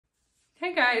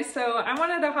Hey guys, so I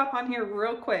wanted to hop on here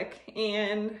real quick,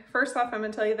 and first off I'm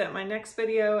going to tell you that my next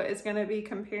video is going to be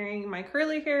comparing my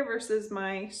curly hair versus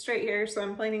my straight hair. So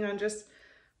I'm planning on just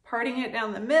parting it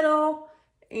down the middle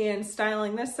and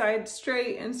styling this side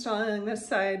straight and styling this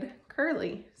side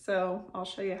curly. So I'll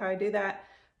show you how I do that,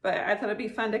 but I thought it'd be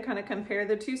fun to kind of compare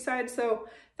the two sides. So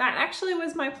that actually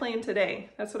was my plan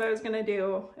today. That's what I was going to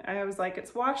do. I was like,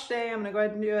 it's wash day, I'm going to go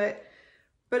ahead and do it.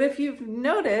 But if you've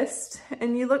noticed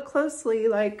and you look closely,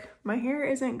 like my hair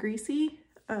isn't greasy.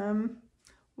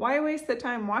 Why waste the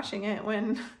time washing it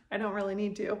when I don't really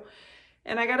need to?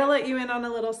 And I gotta let you in on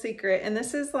a little secret. And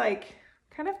this is like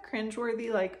kind of cringeworthy,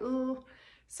 like, ooh.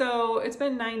 So it's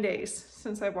been 9 days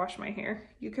since I've washed my hair.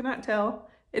 You cannot tell.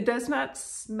 It does not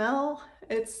smell.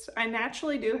 I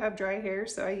naturally do have dry hair,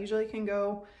 so I usually can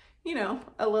go, you know,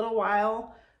 a little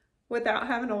while without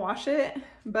having to wash it.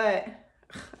 But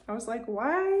I was like,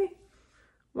 why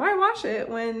wash it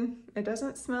when it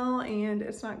doesn't smell and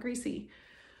it's not greasy?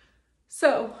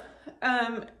 So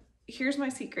here's my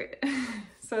secret.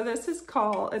 So this is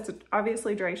it's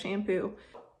obviously dry shampoo.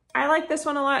 I like this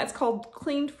one a lot. It's called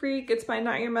Clean Freak. It's by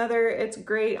Not Your Mother. It's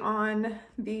great on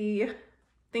the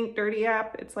Think Dirty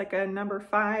app. It's like a number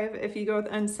 5. If you go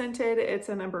with unscented, it's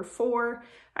a number 4.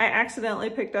 I accidentally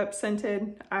picked up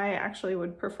scented. I actually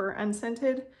would prefer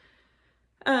unscented.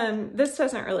 This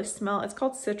doesn't really smell. It's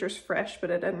called Citrus Fresh, but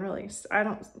it doesn't really, I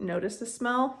don't notice the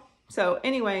smell. So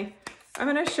anyway,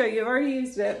 I'm going to show you. I've already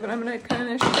used it, but I'm going to kind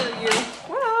of show you.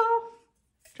 Whoa!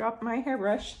 Dropped my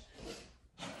hairbrush.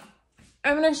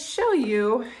 I'm going to show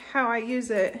you how I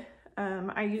use it.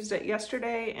 I used it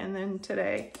yesterday and then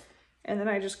today, and then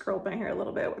I just curled my hair a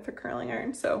little bit with a curling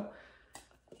iron. So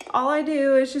all I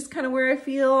do is just kind of where I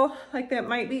feel like that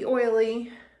might be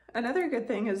oily. Another good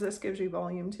thing is this gives you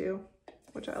volume too,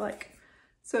 which I like.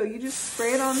 So you just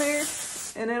spray it on there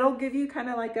and it'll give you kind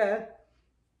of like a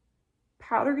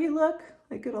powdery look.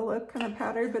 Like it'll look kind of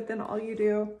powdered, but then all you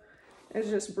do is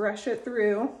just brush it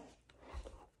through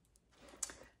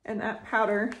and that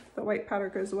powder, the white powder,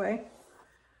 goes away.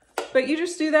 But you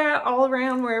just do that all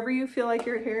around wherever you feel like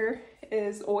your hair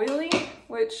is oily,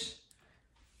 which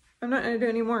I'm not gonna do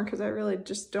anymore because I really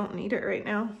just don't need it right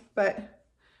now. But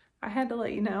I had to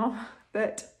let you know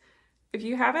that if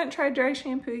you haven't tried dry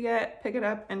shampoo yet, pick it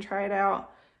up and try it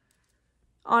out.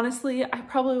 Honestly, I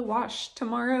probably wash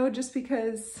tomorrow just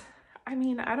because, I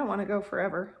mean, I don't want to go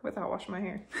forever without washing my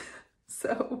hair.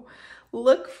 So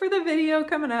look for the video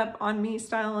coming up on me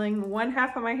styling one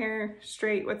half of my hair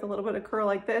straight with a little bit of curl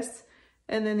like this,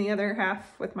 and then the other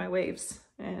half with my waves,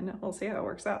 and we'll see how it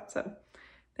works out. So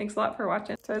thanks a lot for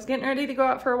watching. So I was getting ready to go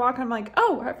out for a walk and I'm like,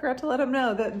 oh, I forgot to let them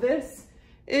know that this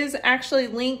is actually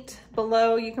linked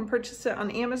below. You can purchase it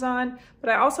on Amazon, but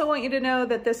I also want you to know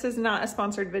that this is not a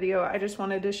sponsored video. I just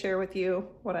wanted to share with you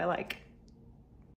what I like.